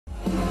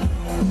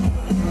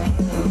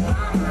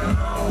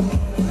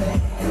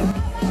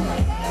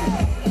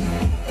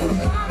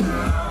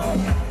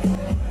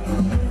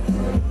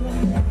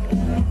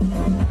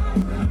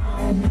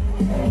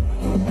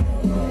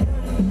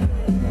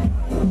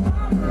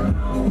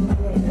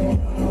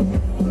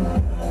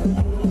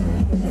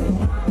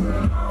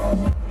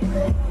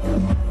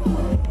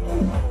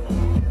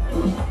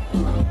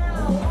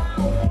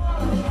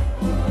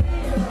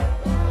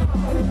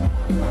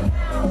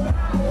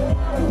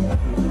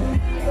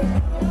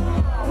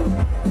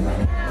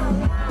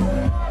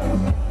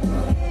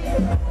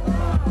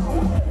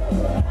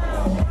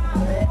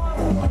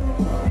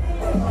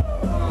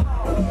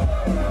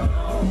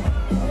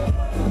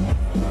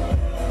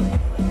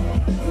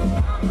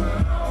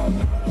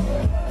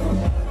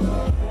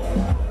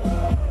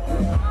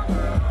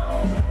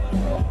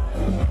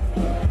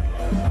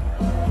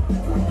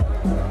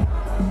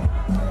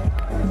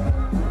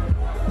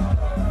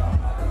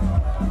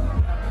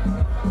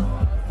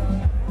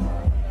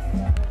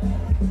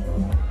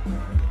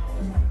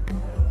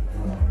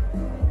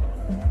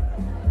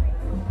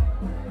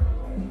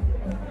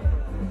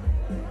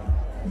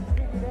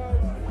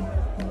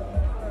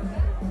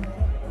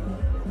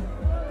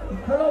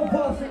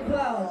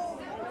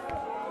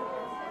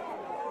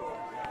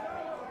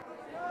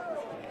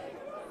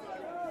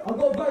I've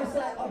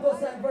got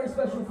something very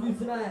special for you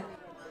tonight.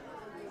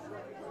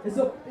 It's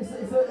a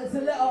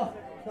letter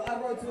that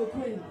I wrote to a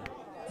queen,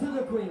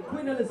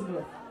 Queen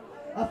Elizabeth.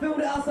 I filmed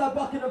it outside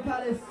Buckingham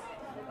Palace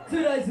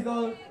 2 days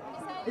ago.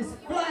 It's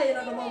flying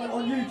at the moment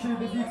on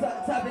YouTube if you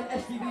type in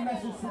SGB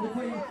message to the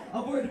Queen.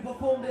 I've already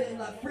performed it in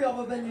like 3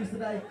 other venues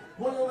today.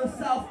 One on the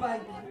South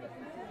Bank,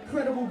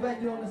 incredible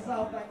venue on the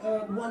South Bank,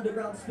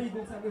 Underground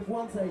Spiegeltown with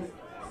One Taste.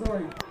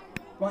 Sorry.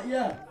 But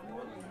yeah,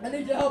 I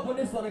need your help on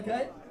this one,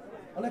 okay?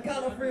 On the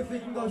count of 3 if we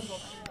can go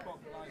shh,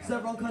 so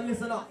everyone can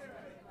listen up.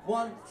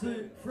 1,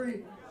 2,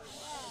 3,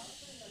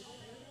 shh.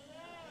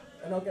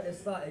 And I'll get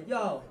this started.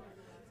 Yo,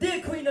 dear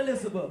Queen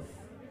Elizabeth,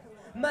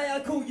 may I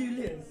call you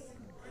Liz?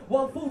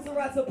 One thought to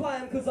write a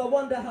poem cause I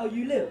wonder how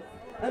you live.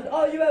 And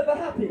are you ever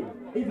happy,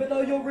 even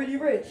though you're really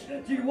rich?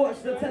 Do you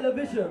watch the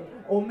television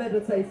or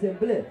meditate in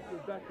bliss?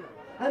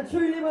 And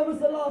truly, when was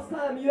the last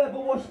time you ever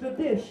washed a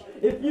dish?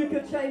 If you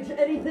could change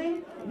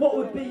anything, what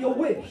would be your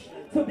wish?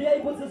 To be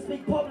able to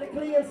speak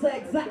publicly and say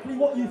exactly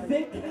what you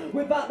think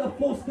without the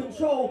forced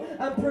control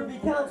and privy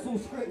council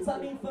scripts. I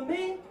mean, for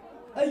me,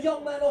 a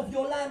young man of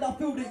your land, I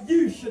feel that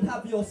you should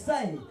have your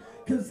say,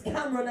 cause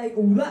Cameron ain't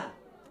all that.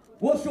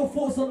 What's your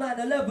thoughts on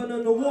 9/11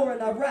 and the war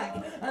in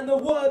Iraq? And the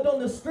word on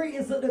the street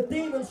is that the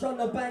demons run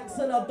the banks,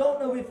 and I don't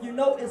know if you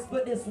noticed,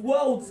 but this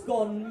world's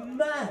gone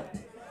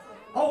mad.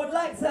 I would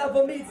like to have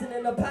a meeting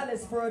in the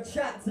palace for a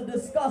chat to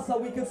discuss how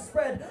we could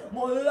spread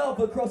more love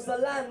across the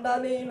land. I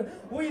mean,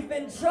 we've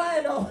been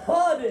trying our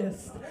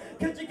hardest.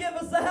 Could you give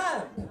us a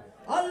hand?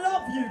 I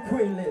love you,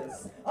 Queen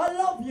Liz. I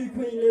love you,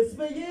 Queen Liz.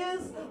 For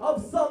years,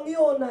 I've sung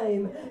your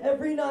name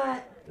every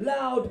night,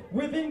 loud,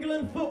 with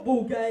England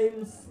football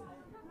games.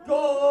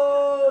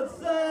 God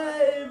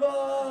save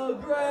our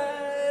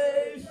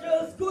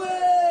gracious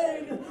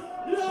Queen.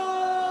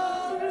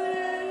 Long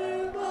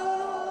live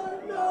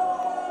our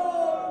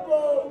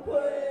noble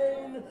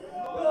Queen.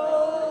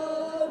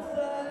 God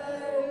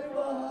save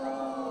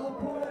our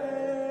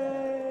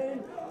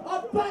Queen.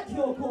 I back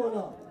your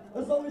corner,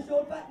 as long as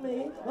you'll back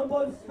me, and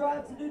both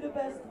strive to do the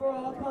best for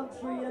our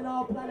country and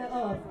our planet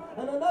Earth.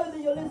 And I know that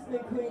you're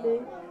listening,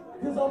 Queenie,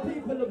 because our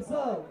people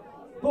observe.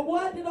 But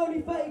why did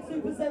only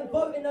 32%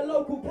 vote in the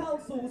local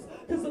councils?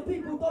 Because the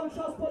people don't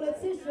trust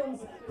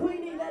politicians.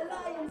 Queenie, they're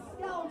lying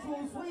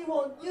scoundrels. We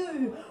want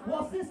you.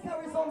 Whilst this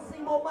carries on, see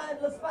more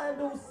mindless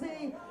vandals.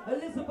 See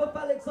Elizabeth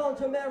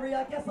Alexandra Mary,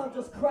 I guess I'm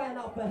just crying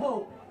out for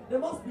help. There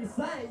must be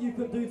something you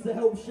can do to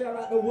help share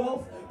out the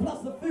wealth.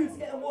 Plus the food's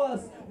getting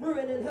worse,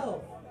 ruining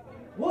health.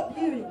 What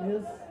do you eat,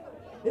 Liz?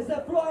 Is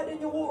there fluoride in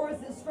your water, or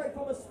is it straight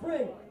from a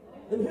spring?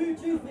 And who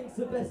do you think's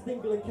the best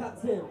England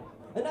captain?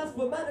 And as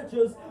for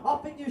managers, I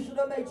think you should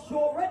have made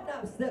sure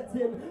Redknapp stepped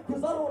in,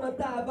 because I don't want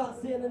to die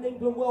about seeing an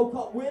England World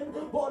Cup win.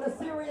 But on a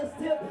serious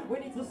tip, we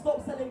need to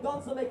stop selling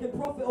guns and making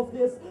profit off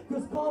this,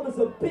 because karma's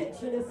a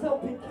bitch and it's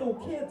helping kill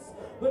kids.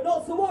 But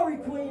not to worry,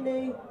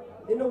 Queenie.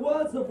 In the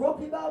words of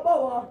Rocky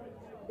Balboa,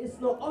 it's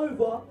not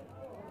over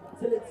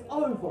till it's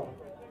over.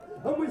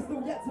 And we're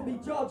still yet to be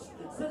judged,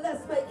 so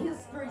let's make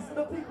history so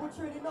the people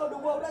truly know the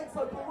world ain't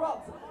so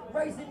corrupt.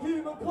 Raising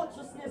human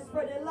consciousness,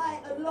 spreading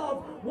light and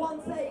love,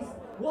 one taste,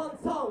 one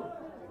tongue.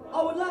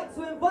 I would like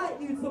to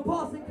invite you to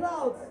Passing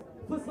Clouds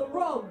for some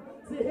rum,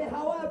 to hear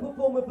how I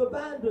perform with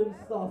abandoned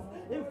stuff.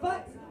 In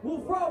fact,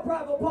 we'll throw a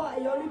private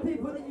party, only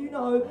people that you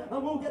know,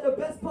 and we'll get the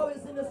best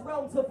poets in this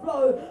realm to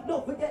flow,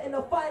 not forgetting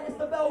the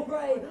finest of Earl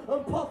Grey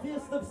and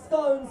puffiest of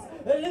stones.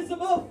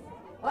 Elizabeth,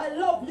 I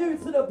love you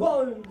to the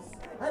bones.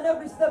 And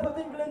every step of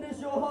England is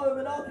your home,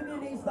 and our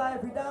communities die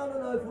every down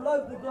and over all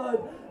over the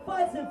globe,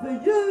 fighting for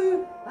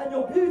you and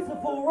your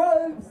beautiful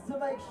robes to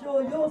make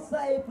sure you're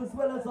safe as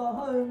well as our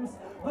homes.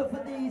 But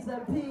for these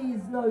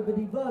MPs,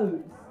 nobody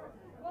votes.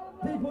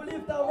 People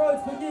live down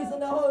roads for years in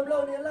their home,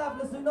 lonely and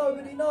lifeless, who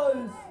nobody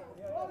knows.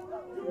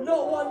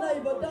 Not one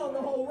neighbour down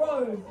the whole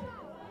road.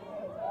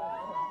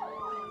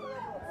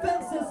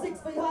 Fences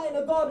 6 feet high in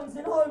the gardens,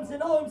 in homes, in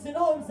homes, in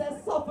homes, they're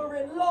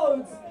suffering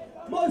loads.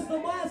 Most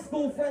of my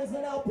school friends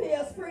are now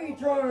PS3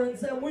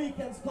 drones, and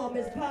weekends come,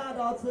 it's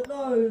powder to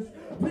nose.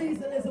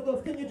 Please,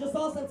 Elizabeth, can you just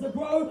ask them to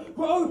grow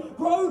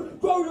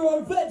their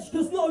own veg,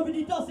 because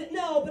nobody does it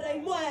now, but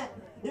they might.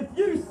 If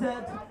you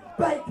said,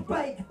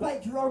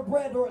 bake your own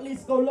bread, or at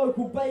least go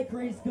local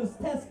bakeries, because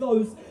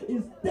Tesco's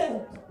is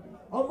dead.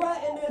 I'm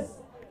writing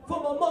this for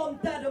my mum,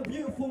 dad and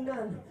beautiful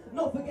nan.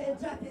 Not forgetting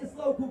Jacket's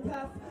local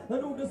calf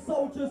and all the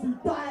soldiers who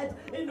died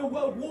in the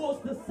world wars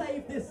to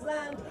save this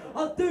land.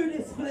 I do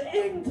this for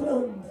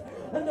England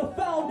and the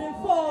founding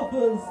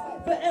fathers,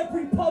 for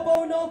every pub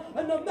owner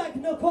and the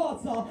Magna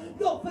Carta.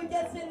 Not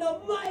forgetting the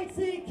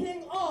mighty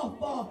King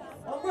Arthur.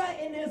 I'm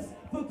writing this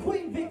for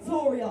Queen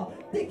Victoria,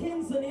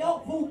 Dickens and the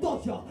Artful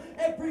Dodger,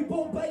 every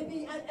born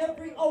baby and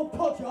every old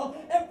codger,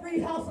 every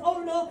house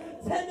owner,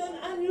 tenant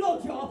and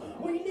lodger.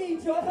 We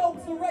need your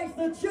help to raise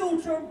the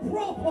children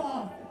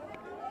proper.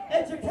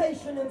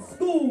 Education in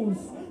schools,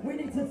 we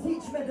need to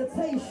teach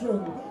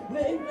meditation,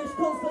 the English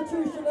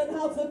Constitution and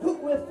how to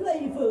cook with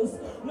flavours,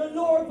 the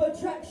law of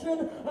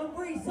attraction and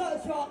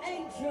research our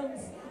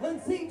ancients,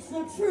 and teach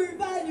the true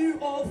value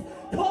of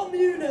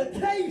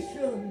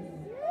communication.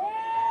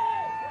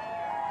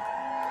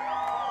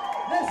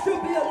 There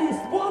should be at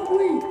least 1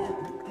 week.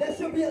 There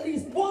should be at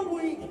least 1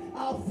 week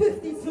out of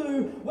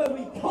 52 where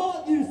we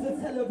can't use the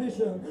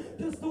television.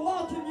 Because to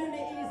our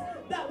communities,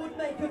 that would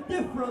make a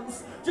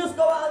difference. Just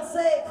go out and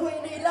say it,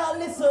 Queenie. Now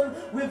listen.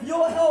 With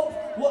your help,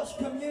 watch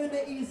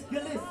communities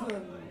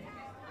glisten.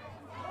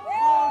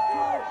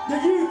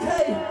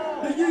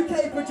 The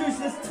UK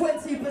produces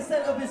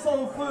 20% of its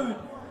own food.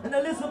 And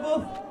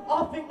Elizabeth,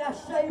 I think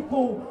that's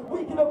shameful.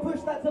 We can have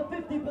pushed that to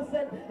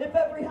 50%. If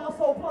every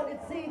household planted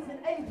seeds in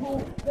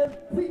April, then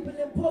people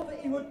in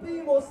poverty would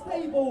be more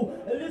stable.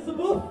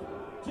 Elizabeth,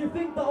 do you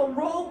think that I'm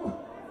wrong?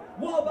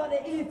 What about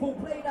the evil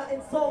played out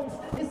in songs?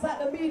 It's like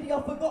the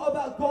media forgot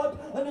about God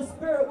and the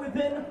spirit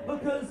within,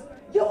 because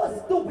you're a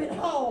stupid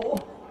hoe,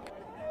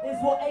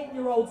 is what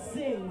 8-year-olds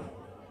sing.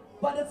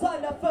 By the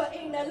time they're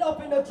 13, they're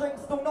loving a drink.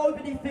 Still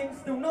nobody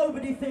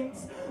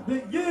thinks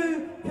that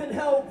you can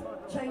help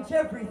change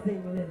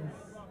everything, Liz.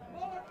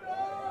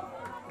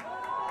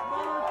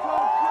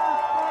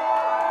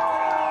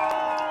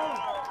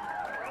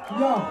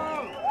 Yeah.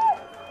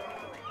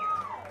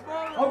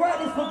 I write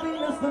this for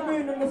Venus, the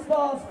moon and the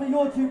stars, for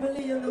your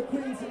Jubilee and the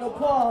queens and the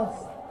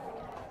past.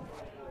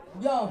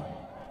 Yeah.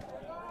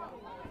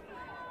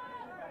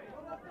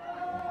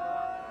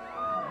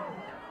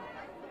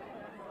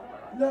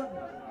 Look.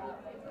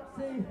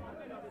 See,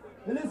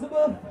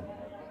 Elizabeth,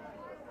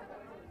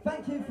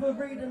 thank you for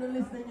reading and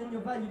listening in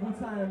your valuable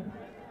time.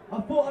 I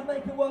thought I'd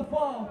make it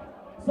worthwhile,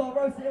 so I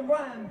wrote it in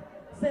rhyme,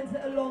 sent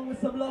it along with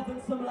some love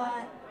and some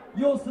light.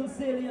 Yours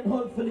sincerely and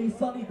hopefully,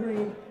 Sonny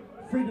Green,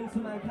 freedom to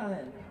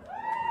mankind.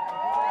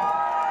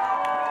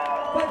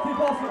 Thank you,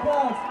 Pastor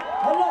Klaus.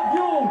 I love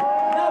you all.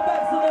 Now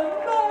back to the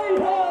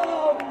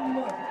mayhem.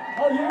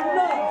 Are you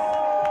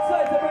nuts?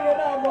 Sorry to bring it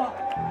down, but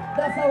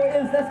that's how it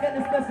is. Let's get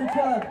this message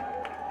heard.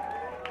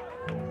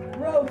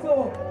 Real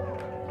talk.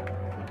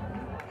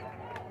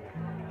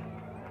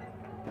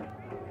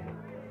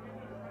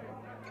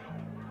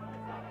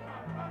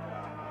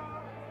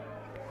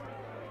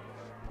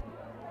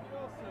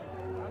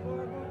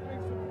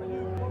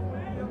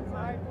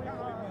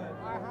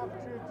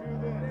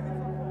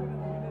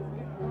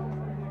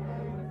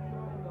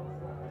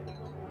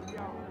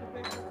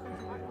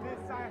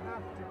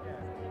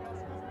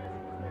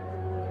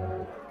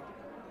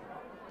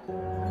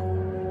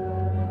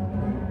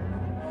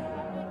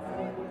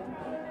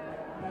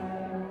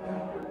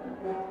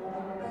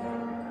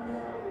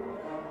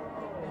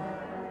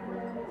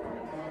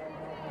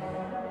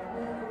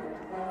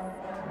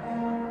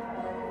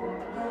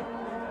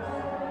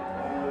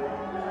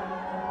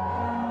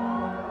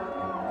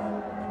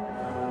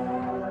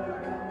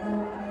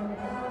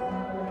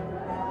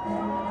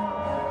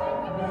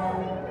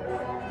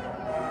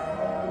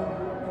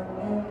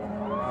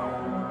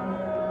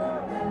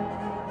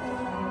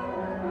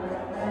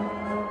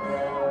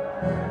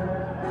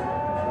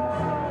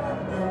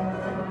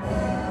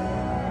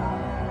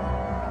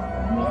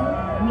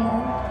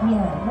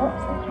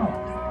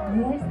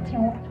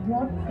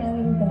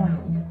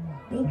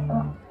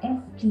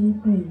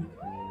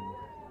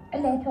 A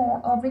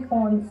letter of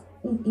response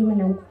is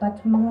imminent,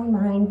 but to my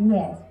mind,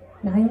 yes,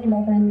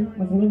 9/11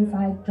 was an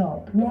inside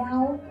job.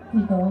 Now,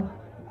 people,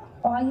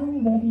 are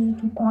you ready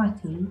to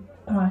party?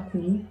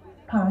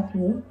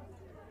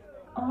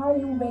 Are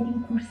you ready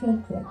to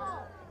shake it?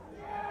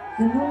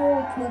 The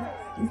LUNAR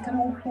ECLIPSE is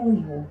coming for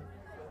you.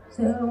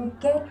 So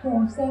get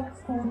your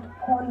sex foot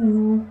on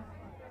you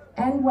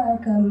and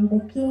welcome the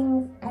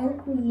kings and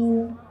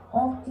queens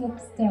of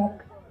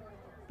dipstep,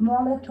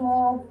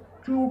 Molotov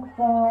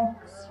Jukebox.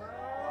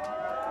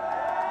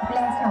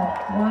 Bless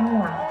up, one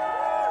life.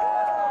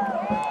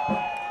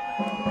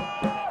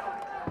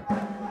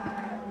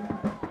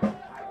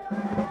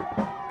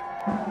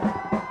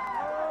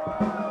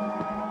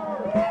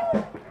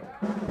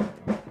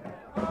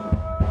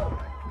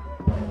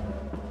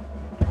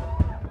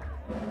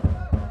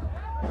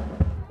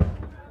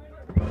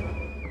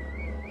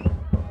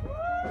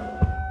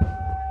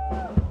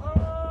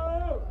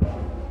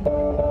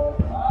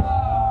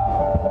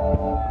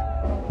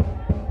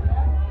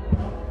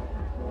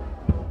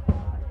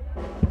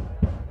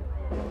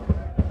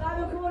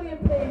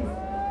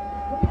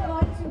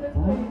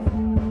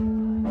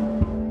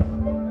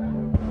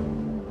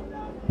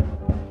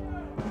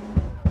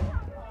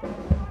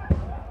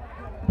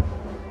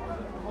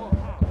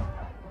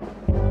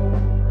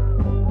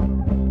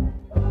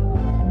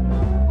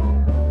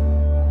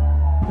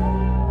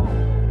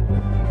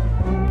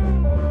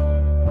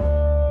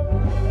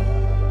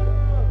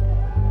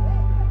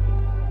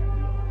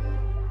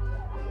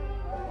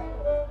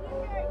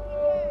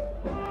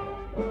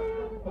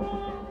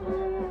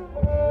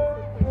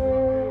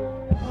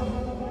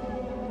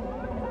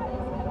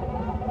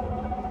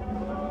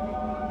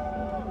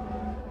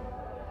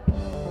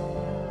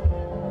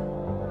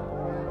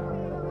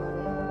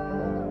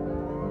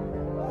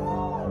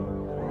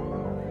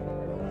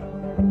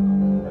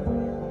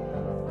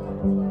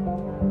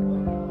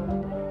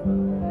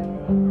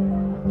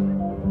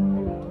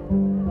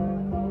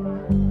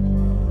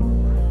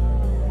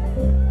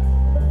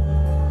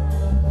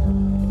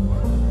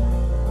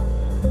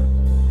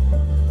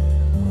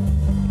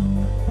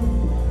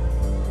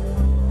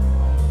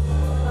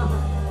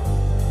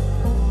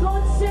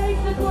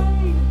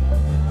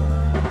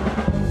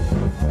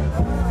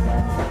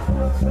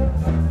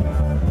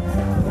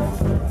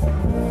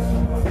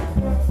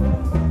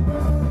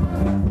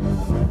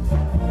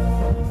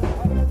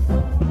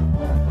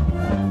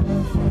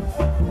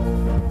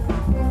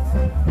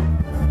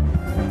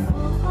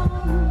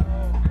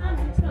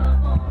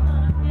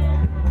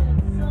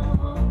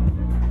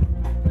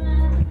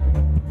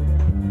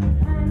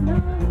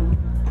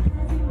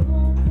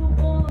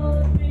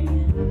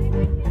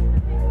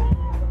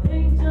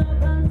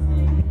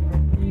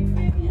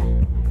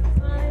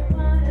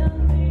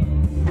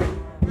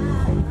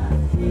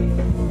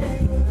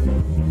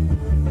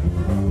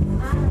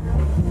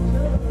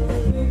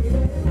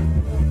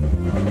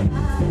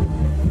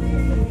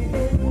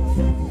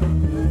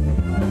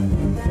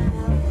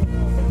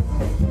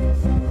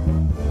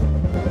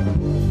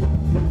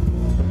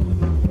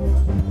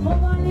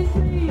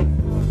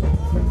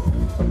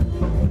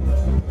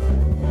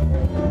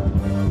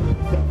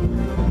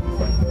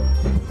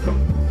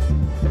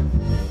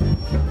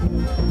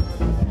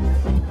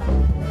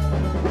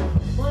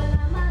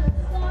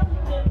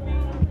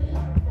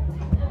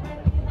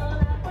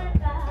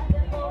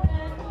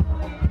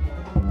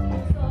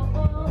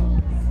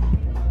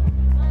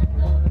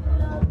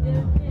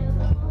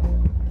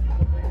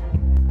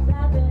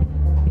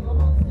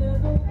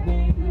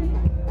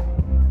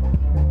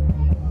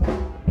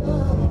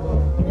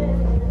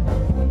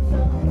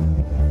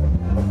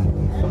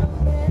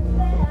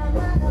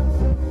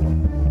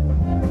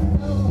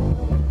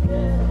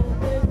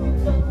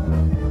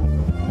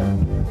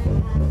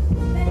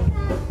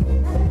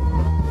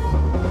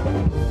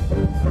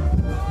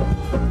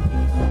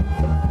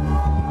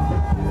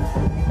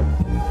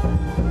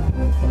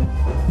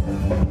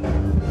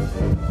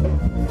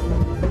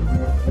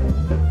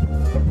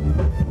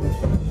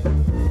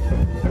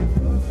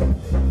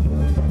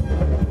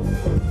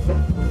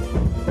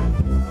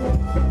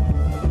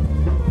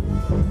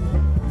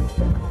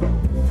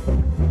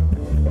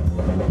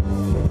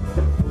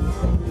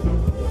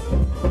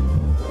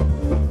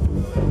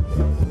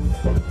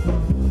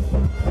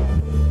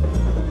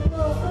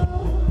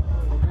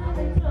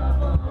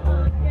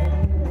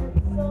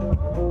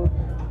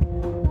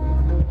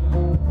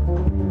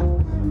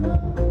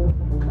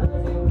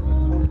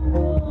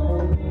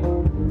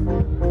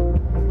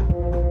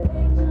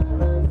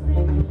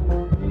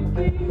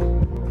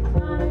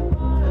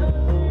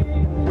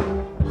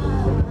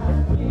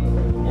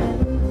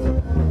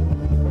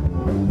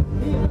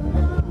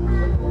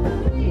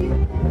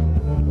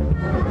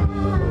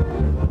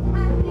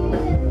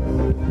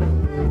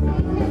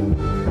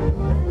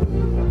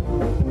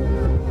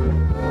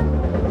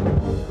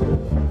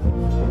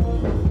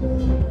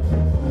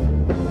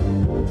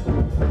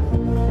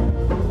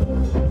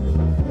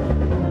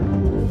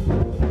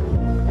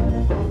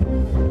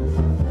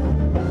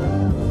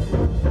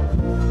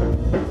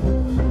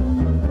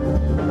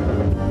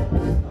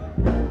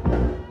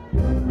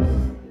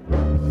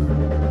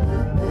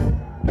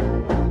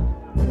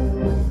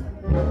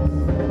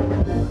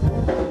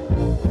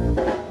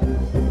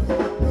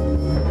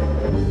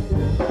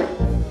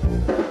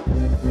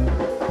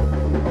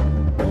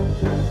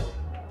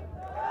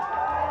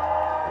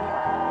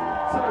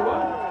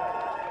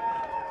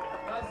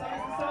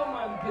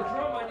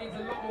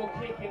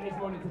 Kick in this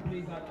morning to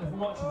please, like, as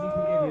much as he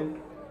can give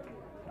you.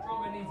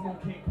 Drummer needs more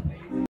kick, please.